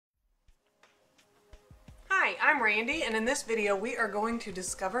Hi, I'm Randy, and in this video we are going to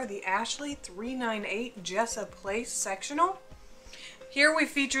discover the Ashley 398 Jessa Place Sectional. Here we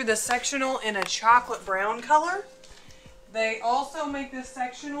feature the sectional in a chocolate brown color. They also make this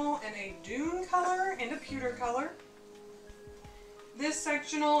sectional in a dune color and a pewter color. This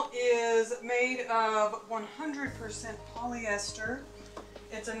sectional is made of 100% polyester.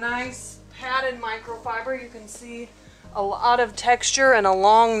 It's a nice padded microfiber. You can see a lot of texture and a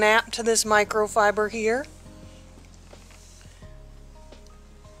long nap to this microfiber here.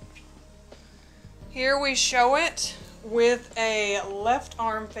 Here we show it with a left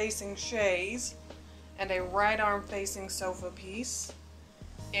arm facing chaise and a right arm facing sofa piece.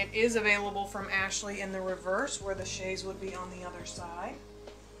 It is available from Ashley in the reverse, where the chaise would be on the other side.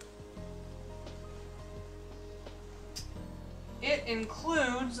 It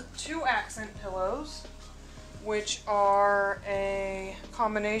includes 2 accent pillows, which are a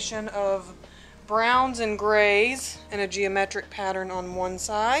combination of browns and grays in a geometric pattern on one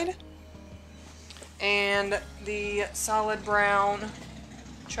side, and the solid brown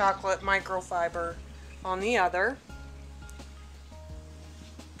chocolate microfiber on the other.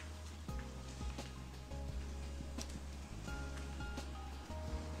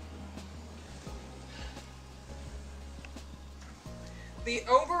 The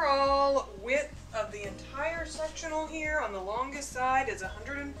overall width of the entire sectional here on the longest side is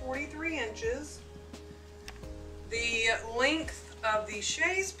 143 inches. The length of the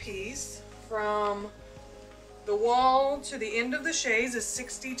chaise piece from the wall to the end of the chaise is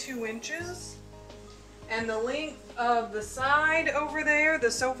 62 inches. And the length of the side over there,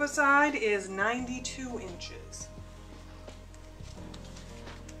 the sofa side, is 92 inches.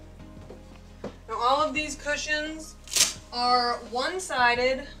 Now all of these cushions are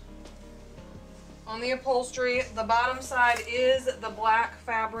one-sided on the upholstery. The bottom side is the black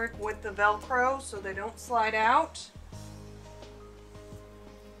fabric with the Velcro, so they don't slide out.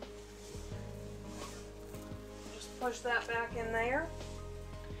 Just push that back in there.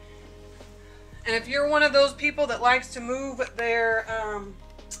 And if you're one of those people that likes to move their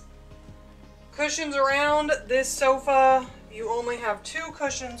cushions around, this sofa, you only have 2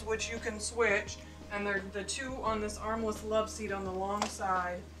 cushions which you can switch. And they're the 2 on this armless love seat on the long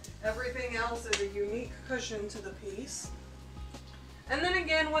side. Everything else is a unique cushion to the piece. And then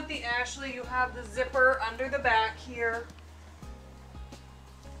again with the Ashley, you have the zipper under the back here.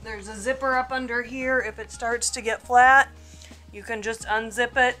 There's a zipper up under here. If it starts to get flat, you can just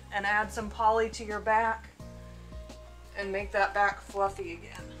unzip it and add some poly to your back and make that back fluffy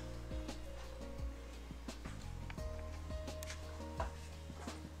again.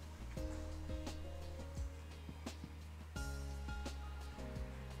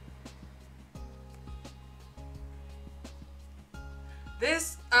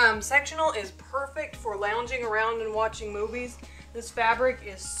 This sectional is perfect for lounging around and watching movies. This fabric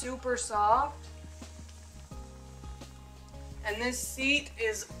is super soft. And this seat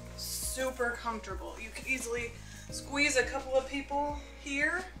is super comfortable. You can easily squeeze a couple of people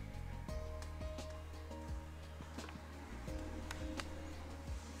here.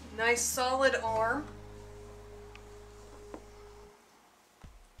 Nice solid arm.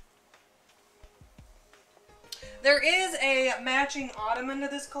 There is a matching ottoman to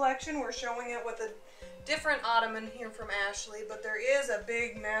this collection. We're showing it with a different ottoman here from Ashley, but there is a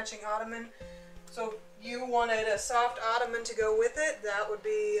big matching ottoman. So if you wanted a soft ottoman to go with it, that would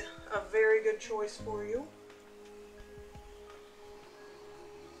be a very good choice for you.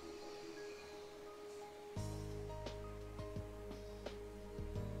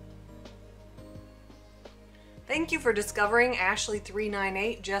 Thank you for discovering Ashley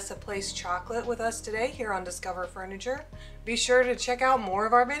 398 Jessa Place Chocolate with us today here on Discover Furniture. Be sure to check out more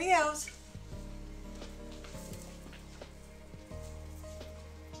of our videos.